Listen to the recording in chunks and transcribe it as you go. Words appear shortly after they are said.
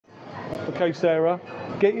Okay, Sarah,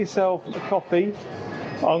 get yourself a coffee.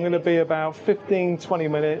 I'm going to be about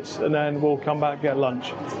 15-20 minutes and then we'll come back and get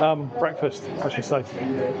lunch. Breakfast, I should say.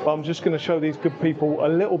 But I'm just going to show these good people a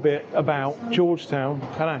little bit about George Town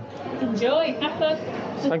Penang. Enjoy, have fun.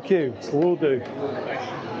 Thank you, will do.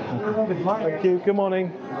 Thank you, good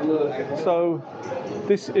morning. So,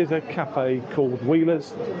 this is a cafe called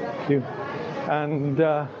Wheelers. And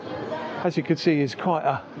as you can see, it's quite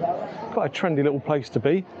a trendy little place to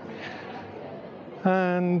be.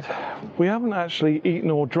 And we haven't actually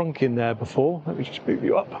eaten or drunk in there before. Let me just move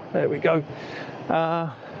you up. There we go.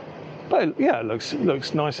 But yeah, it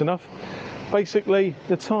looks nice enough. Basically,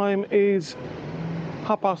 the time is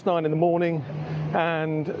 9:30 in the morning,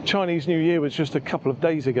 and Chinese New Year was just a couple of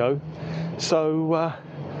days ago. So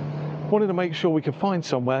wanted to make sure we could find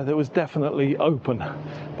somewhere that was definitely open.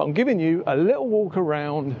 But I'm giving you a little walk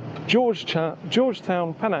around George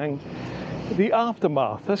Town Penang. The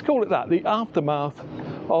aftermath, let's call it that, the aftermath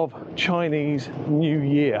of Chinese New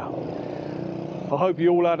Year. I hope you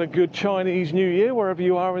all had a good Chinese New Year wherever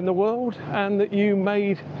you are in the world, and that you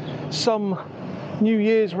made some New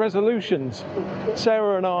Year's resolutions.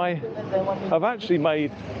 Sarah and I have actually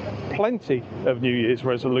made plenty of New Year's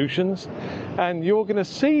resolutions, and you're going to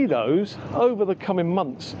see those over the coming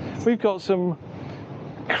months. We've got some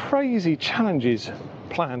crazy challenges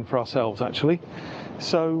planned for ourselves actually.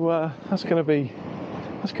 So that's going to be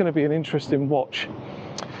an interesting watch.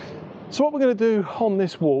 So what we're going to do on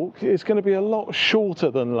this walk is going to be a lot shorter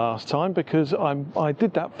than last time, because I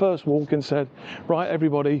did that first walk and said, right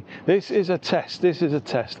everybody, this is a test,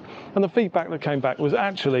 and the feedback that came back was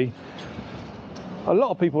actually a lot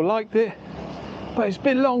of people liked it, but it's a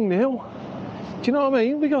bit long, Neil. Do you know what I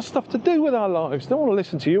mean? We got stuff to do with our lives. Don't want to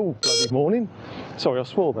listen to you all bloody morning. Sorry, I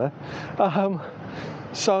swore there.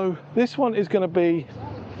 So this one is going to be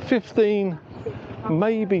 15,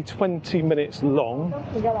 maybe 20 minutes long,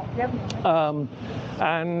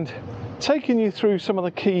 and taking you through some of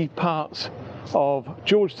the key parts of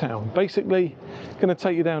Georgetown. Basically, going to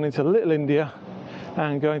take you down into Little India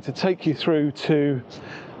and going to take you through to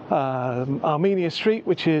Armenia Street,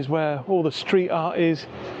 which is where all the street art is,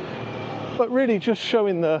 but really just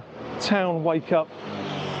showing the town wake up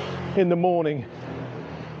in the morning.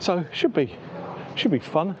 So should be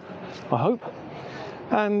fun, I hope.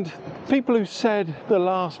 And people who said the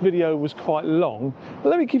last video was quite long, but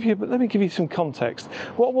let me give you some context.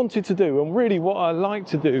 What I wanted to do, and really what I like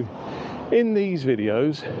to do in these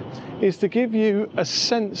videos, is to give you a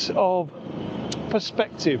sense of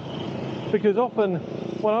perspective. Because often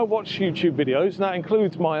when I watch YouTube videos, and that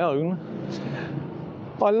includes my own,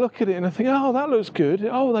 I look at it and I think, oh, that looks good.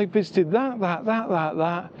 Oh, they visited that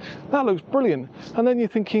looks brilliant. And then you're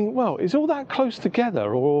thinking, well, is all that close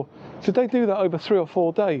together, or did they do that over 3 or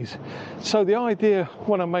 4 days? So the idea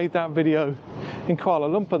when I made that video in Kuala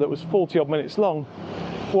Lumpur that was 40 odd minutes long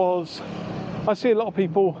was, I see a lot of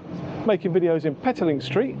people making videos in Petaling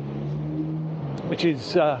Street, which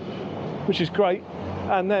is great.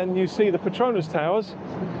 And then you see the Petronas Towers,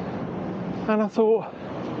 and I thought,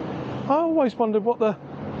 I always wondered what the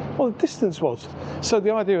distance was. So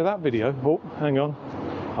the idea of that video, oh, hang on,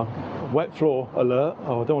 wet floor alert.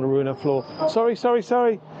 Oh, I don't want to ruin her floor. Sorry. So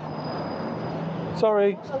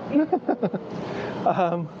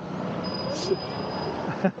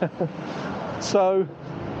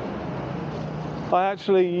I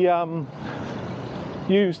actually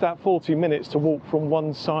used that 40 minutes to walk from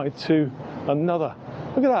one side to another.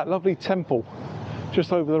 Look at that lovely temple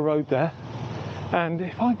just over the road there. And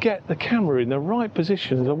if I get the camera in the right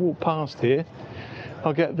position as I walk past here,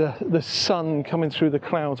 I'll get the sun coming through the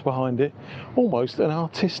clouds behind it. Almost an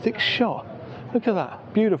artistic shot. Look at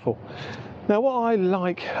that, beautiful. Now what I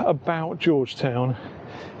like about Georgetown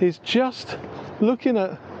is just looking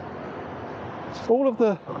at all of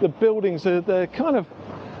the buildings. They're kind of,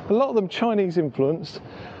 a lot of them Chinese influenced,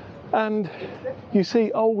 and you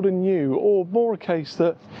see old and new, or more a case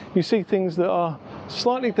that you see things that are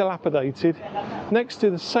slightly dilapidated next to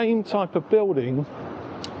the same type of building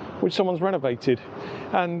which someone's renovated.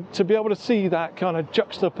 And to be able to see that kind of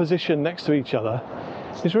juxtaposition next to each other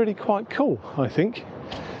is really quite cool, I think.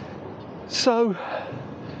 So,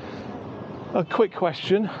 a quick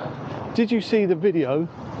question. Did you see the video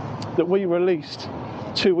that we released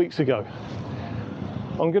 2 weeks ago?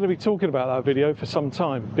 I'm going to be talking about that video for some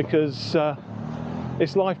time, because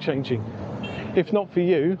it's life-changing. If not for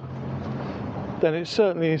you, then it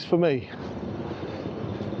certainly is for me.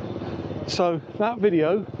 So that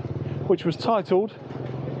video, which was titled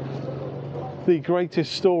 "The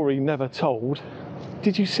Greatest Story Never Told,"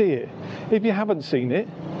 did you see it? If you haven't seen it,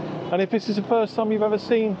 and if this is the first time you've ever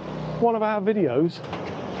seen one of our videos,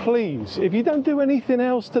 please, if you don't do anything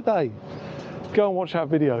else today, go and watch that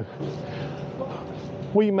video.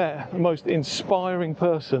 We met the most inspiring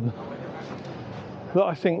person that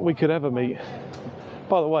I think we could ever meet.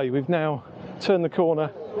 By the way, we've now turned the corner.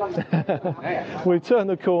 We've turned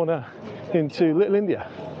the corner into Little India,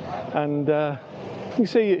 and you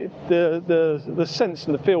see the sense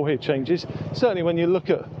and the feel here changes. Certainly when you look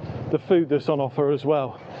at the food that's on offer as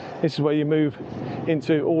well. This is where you move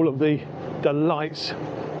into all of the delights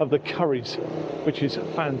of the curries, which is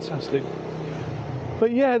fantastic.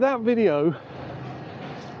 But yeah, that video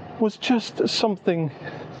was just something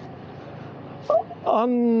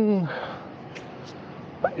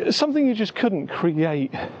something you just couldn't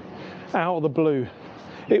create out of the blue.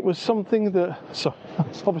 It was something that, so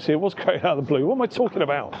obviously it was created out of the blue. What am I talking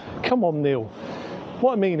about? Come on, Neil.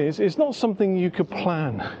 What I mean is, it's not something you could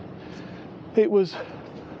plan. It was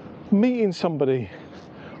meeting somebody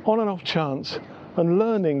on an off chance and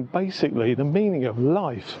learning basically the meaning of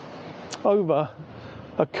life over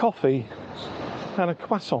a coffee and a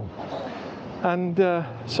croissant. And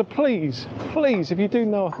so please, if you do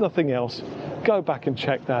know nothing else, go back and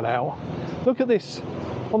check that out. Look at this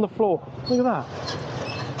on the floor. Look at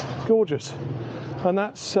that. Gorgeous. And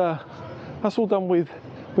that's all done with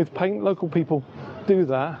paint. Local people do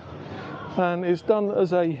that, and it's done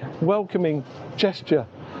as a welcoming gesture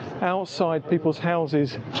outside people's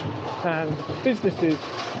houses and businesses,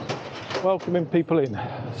 welcoming people in.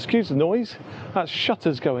 Excuse the noise. That's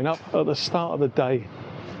shutters going up at the start of the day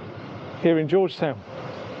here in George Town.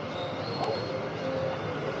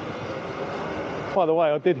 By the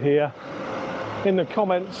way, I did hear in the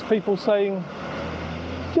comments people saying,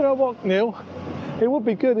 you know what, Neil, it would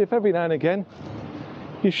be good if every now and again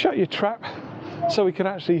you shut your trap so we can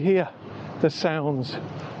actually hear the sounds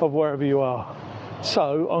of wherever you are.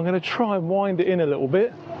 So I'm going to try and wind it in a little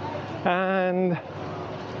bit and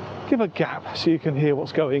give a gap so you can hear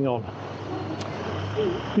what's going on.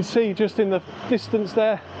 You see just in the distance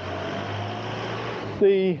there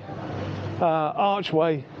the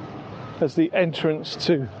archway as the entrance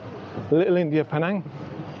to Little India Penang.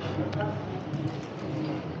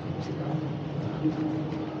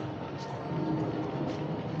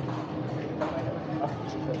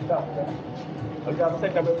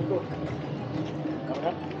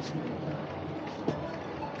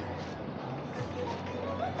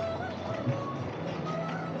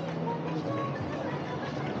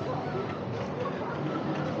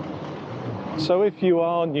 So if you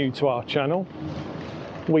are new to our channel,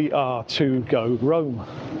 we are To Go Rome.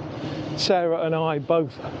 Sarah and I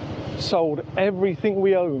both sold everything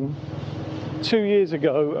we own 2 years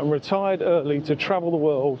ago and retired early to travel the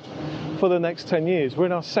world for the next 10 years. We're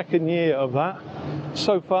in our second year of that.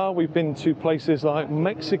 So far we've been to places like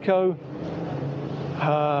Mexico,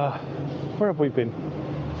 where have we been?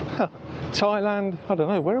 Thailand, I don't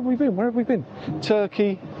know, where have we been?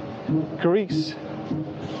 Turkey, Greece,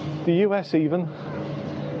 the US even,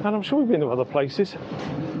 and I'm sure we've been to other places.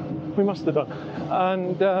 We must have done.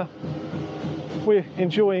 And we're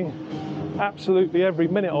enjoying absolutely every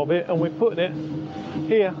minute of it, and we're putting it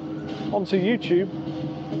here onto YouTube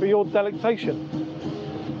for your delectation.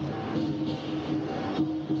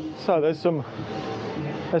 So there's some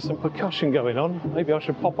percussion going on. Maybe I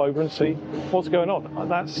should pop over and see what's going on.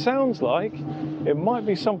 That sounds like it might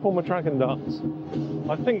be some form of dragon dance.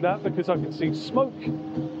 I think that because I can see smoke.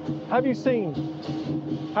 Have you seen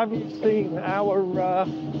our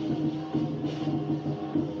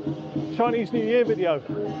Chinese New Year video?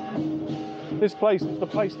 This place is the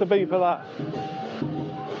place to be for that.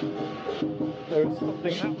 There is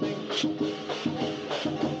something happening.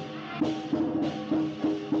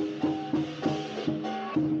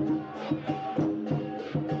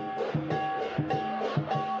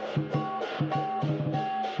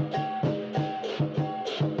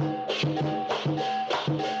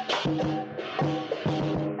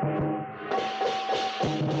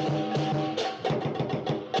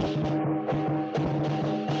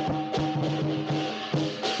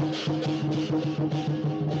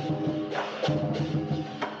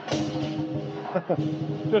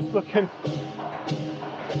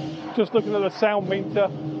 Just looking at the sound meter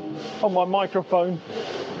on my microphone.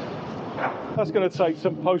 That's going to take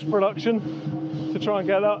some post-production to try and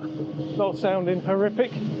get that not sounding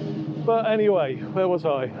horrific. But anyway, where was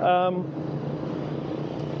I?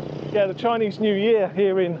 Yeah, the Chinese New Year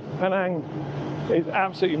here in Penang is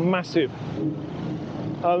absolutely massive.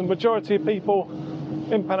 The majority of people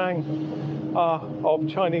in Penang are of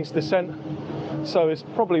Chinese descent, so it's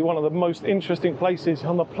probably one of the most interesting places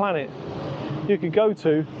on the planet you could go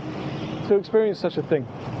to experience such a thing.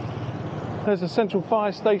 There's a central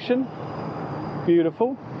fire station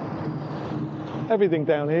beautiful. Everything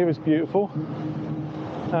down here is beautiful.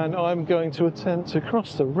 And I'm going to attempt to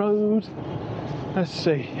cross the road. Let's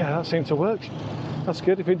see. Yeah, that seems to work. That's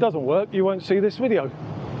good. If it doesn't work, you won't see this video.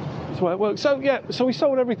 That's the way it works. So yeah, so we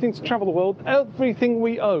sold everything to travel the world. Everything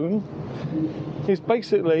we own is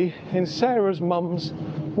basically in Sarah's mum's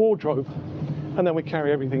wardrobe, and then we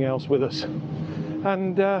carry everything else with us.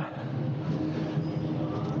 And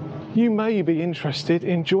you may be interested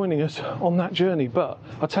in joining us on that journey, but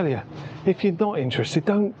I tell you, if you're not interested,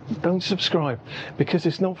 don't subscribe, because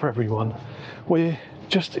it's not for everyone. We're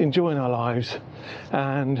just enjoying our lives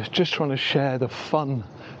and just trying to share the fun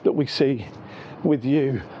that we see with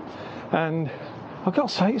you. And I've got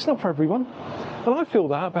to say, it's not for everyone. And I feel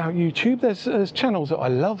that about YouTube. There's channels that I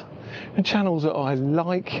love and channels that I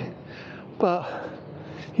like, but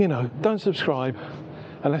you know, don't subscribe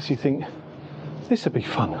unless you think this would be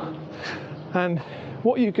fun. And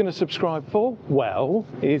what are you going to subscribe for? Well,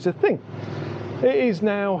 here's the thing. It is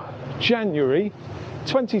now January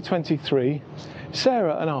 2023.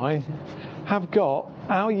 Sarah and I have got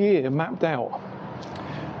our year mapped out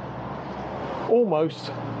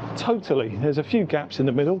almost totally. There's a few gaps in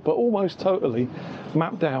the middle, but almost totally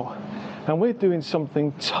mapped out. And we're doing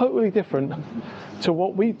something totally different to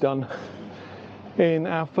what we've done in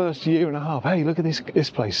our first year and a half. Hey, look at this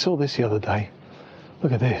place. Saw this the other day.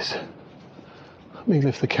 Look at this. Let me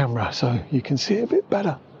lift the camera so you can see it a bit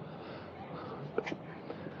better.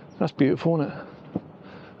 That's beautiful, isn't it?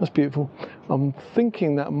 That's beautiful. I'm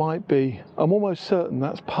thinking that might be, I'm almost certain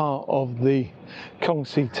that's part of the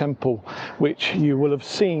Kongsi Temple, which you will have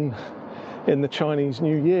seen in the Chinese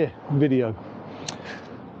New Year video.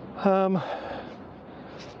 I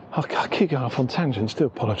keep going off on tangents, do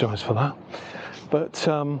apologise for that. But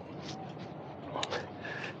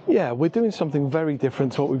yeah, we're doing something very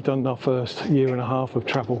different to what we've done in our first year and a half of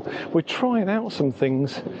travel. We're trying out some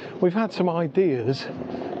things. We've had some ideas.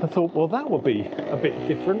 I thought, well, that would be a bit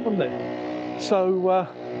different, wouldn't it? So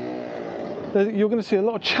you're going to see a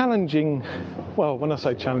lot of challenging, well, when I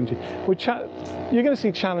say challenging, you're going to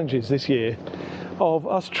see challenges this year of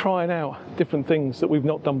us trying out different things that we've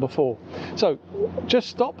not done before. So just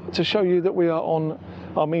stop to show you that we are on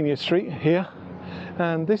Armenia Street here.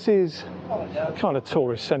 And this is kind of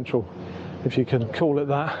tourist central, if you can call it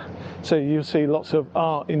that. So you'll see lots of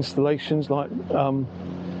art installations, like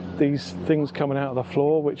these things coming out of the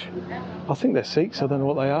floor, which I think they're Sikhs, I don't know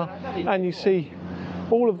what they are. And you see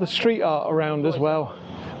all of the street art around as well,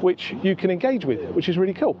 which you can engage with, which is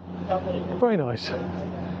really cool. Very nice.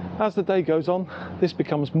 As the day goes on, this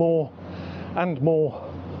becomes more and more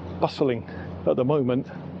bustling. At the moment,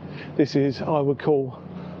 this is, I would call,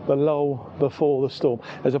 the lull before the storm.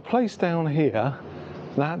 There's a place down here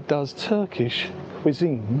that does Turkish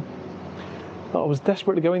cuisine that I was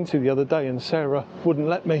desperate to go into the other day, and Sarah wouldn't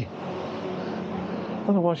let me. I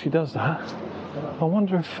don't know why she does that. I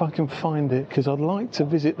wonder if I can find it, because I'd like to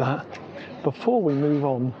visit that before we move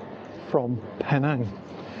on from Penang.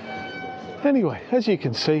 Anyway, as you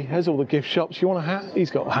can see, there's all the gift shops. You want a hat? He's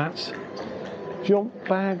got hats. Do you want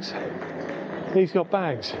bags? He's got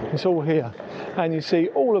bags. It's all here. And you see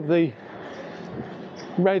all of the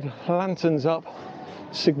red lanterns up,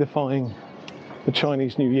 signifying the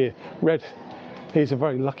Chinese New Year. Red is a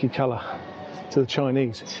very lucky colour to the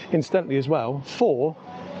Chinese. Incidentally as well, 4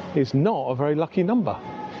 is not a very lucky number.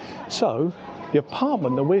 So the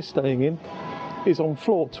apartment that we're staying in is on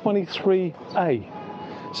floor 23A.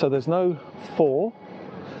 So there's no 4,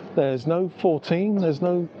 there's no 14, there's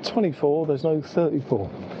no 24, there's no 34.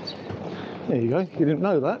 There you go. You didn't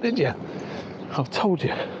know that, did you? I've told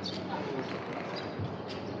you.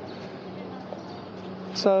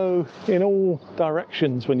 So in all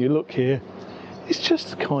directions, when you look here, it's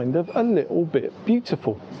just kind of a little bit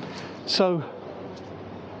beautiful. So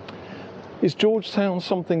is George Town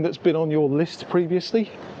something that's been on your list previously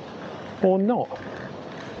or not?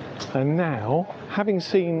 And now, having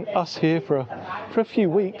seen us here for a few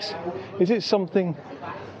weeks, is it something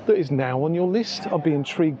that is now on your list? I'd be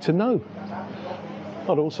intrigued to know.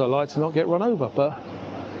 I'd also like to not get run over, but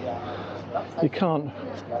you can't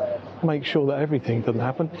make sure that everything doesn't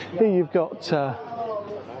happen. Here you've got Sarah.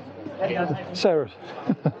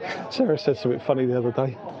 Sarah said something funny the other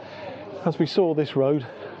day. As we saw this road,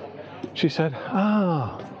 she said,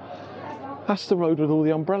 "Ah, that's the road with all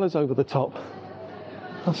the umbrellas over the top."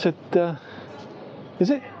 I said, "Is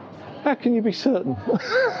it? How can you be certain?"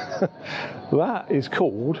 That is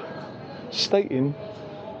called stating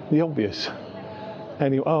the obvious.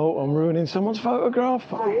 Anyway, oh, I'm ruining someone's photograph.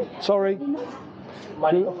 Sorry.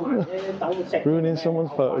 Ruining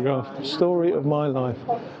someone's photograph. Story of my life.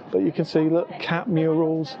 But you can see, look, cat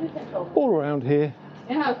murals all around here.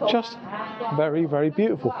 Just very, very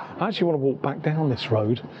beautiful. I actually want to walk back down this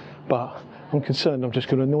road, but I'm concerned I'm just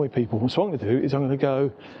going to annoy people. So what I'm going to do is I'm going to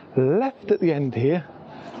go left at the end here,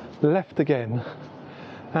 left again,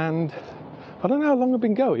 and I don't know how long I've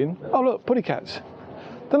been going. Oh look, putty cats.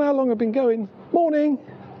 Don't know how long I've been going. Morning.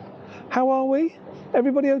 How are we?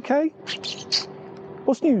 Everybody okay?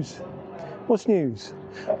 What's news? What's news?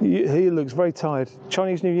 He looks very tired.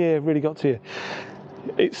 Chinese New Year really got to you.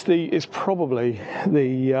 It's probably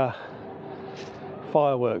the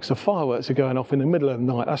fireworks. The fireworks are going off in the middle of the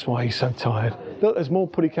night. That's why he's so tired. Look, there's more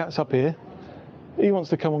putty cats up here. He wants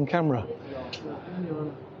to come on camera.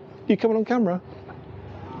 You coming on camera?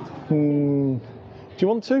 Do you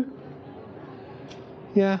want to?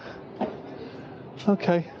 Yeah.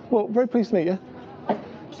 Okay. Well, very pleased to meet you.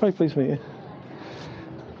 Very pleased to meet you.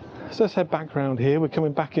 So let's head back round here. We're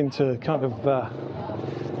coming back into kind of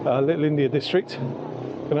Little India district.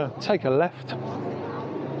 Gonna take a left.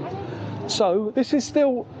 So this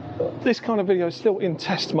kind of video is still in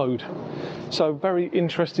test mode. So very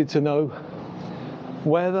interested to know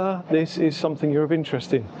whether this is something you're of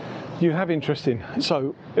interest in. You have interest in.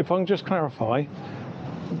 So if I can just clarify,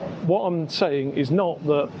 what I'm saying is not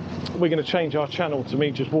that we're going to change our channel to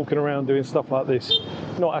me just walking around doing stuff like this.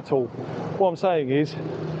 Not at all. What I'm saying is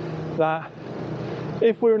that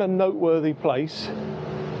if we're in a noteworthy place,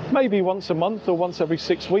 maybe once a month or once every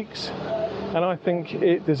 6 weeks, and I think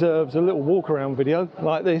it deserves a little walk around video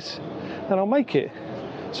like this, then I'll make it.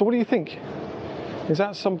 So what do you think? Is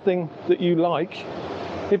that something that you like?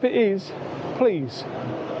 If it is, please,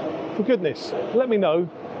 for goodness, let me know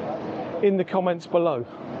in the comments below,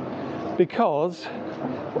 because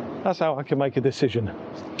that's how I can make a decision.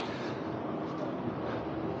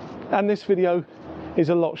 And this video is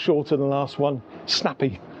a lot shorter than the last one.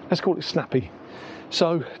 Snappy. Let's call it snappy.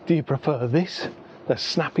 So, do you prefer this, the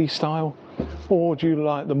snappy style, or do you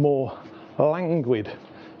like the more languid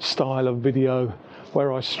style of video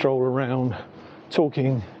where I stroll around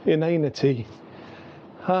talking inanity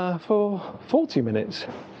for 40 minutes?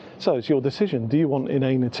 So it's your decision. Do you want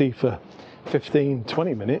inanity for 15,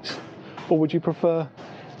 20 minutes, or would you prefer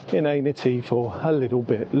inanity for a little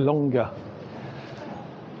bit longer?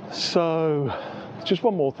 So just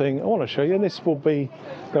one more thing I want to show you, and this will be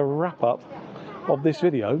the wrap up of this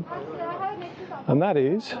video, and that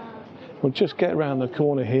is, we'll just get around the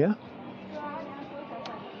corner here.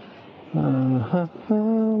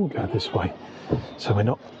 We'll go this way so we're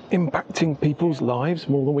not impacting people's lives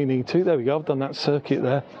more than we need to. There we go, I've done that circuit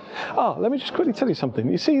there. Let me just quickly tell you something.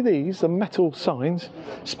 You see these, the metal signs?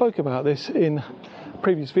 Spoke about this in a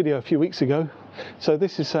previous video a few weeks ago. So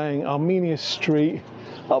this is saying Armenia Street.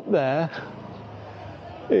 Up there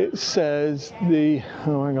it says the,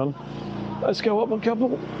 oh hang on, let's go up a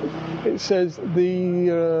couple. It says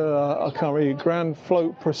the I can't read it. Grand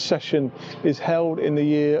Float Procession is held in the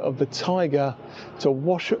year of the tiger to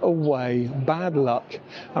wash away bad luck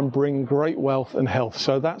and bring great wealth and health.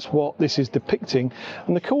 So that's what this is depicting.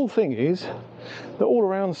 And the cool thing is the all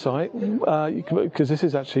around site, because this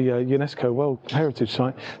is actually a UNESCO World Heritage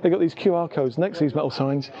Site, they've got these QR codes next to these metal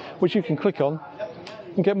signs which you can click on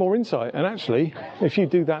and get more insight. And actually, if you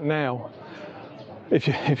do that now,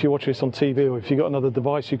 if you watch this on TV, or if you've got another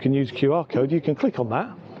device you can use QR code, you can click on that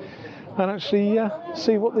and actually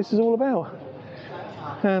see what this is all about.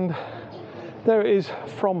 And there it is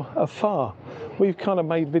from afar. We've kind of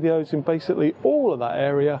made videos in basically all of that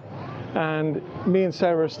area, and me and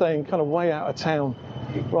Sarah are staying kind of way out of town,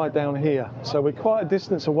 right down here. So we're quite a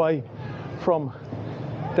distance away from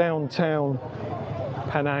downtown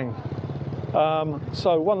Penang.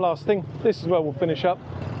 So one last thing, this is where we'll finish up.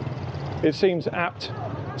 It seems apt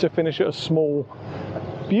to finish at a small,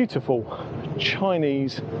 beautiful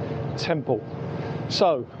Chinese temple.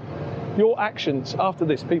 So, your actions after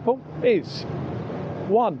this, people, is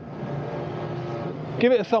 1,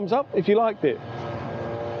 give it a thumbs up if you liked it.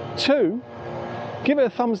 2, give it a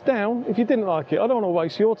thumbs down if you didn't like it. I don't want to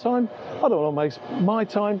waste your time. I don't want to waste my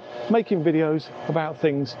time making videos about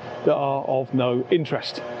things that are of no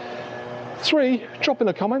interest. 3, drop in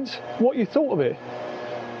the comments what you thought of it.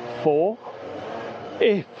 4,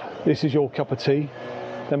 if this is your cup of tea,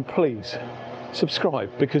 then please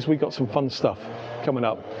subscribe, because we got some fun stuff coming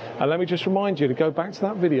up. And let me just remind you to go back to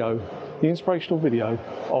that video, the inspirational video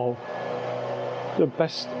of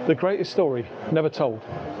the greatest story never told.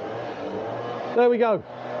 There we go.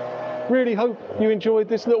 Really hope you enjoyed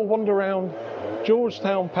this little wander around George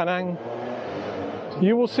Town Penang.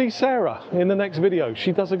 You will see Sarah in the next video.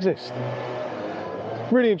 She does exist.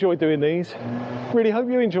 Really enjoyed doing these. really hope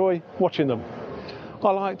you enjoy watching them.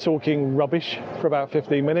 I like talking rubbish for about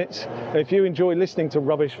 15 minutes. And if you enjoy listening to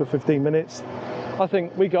rubbish for 15 minutes, I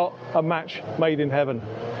think we got a match made in heaven.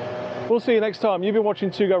 We'll see you next time. You've been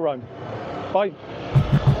watching To Go Roam. Bye.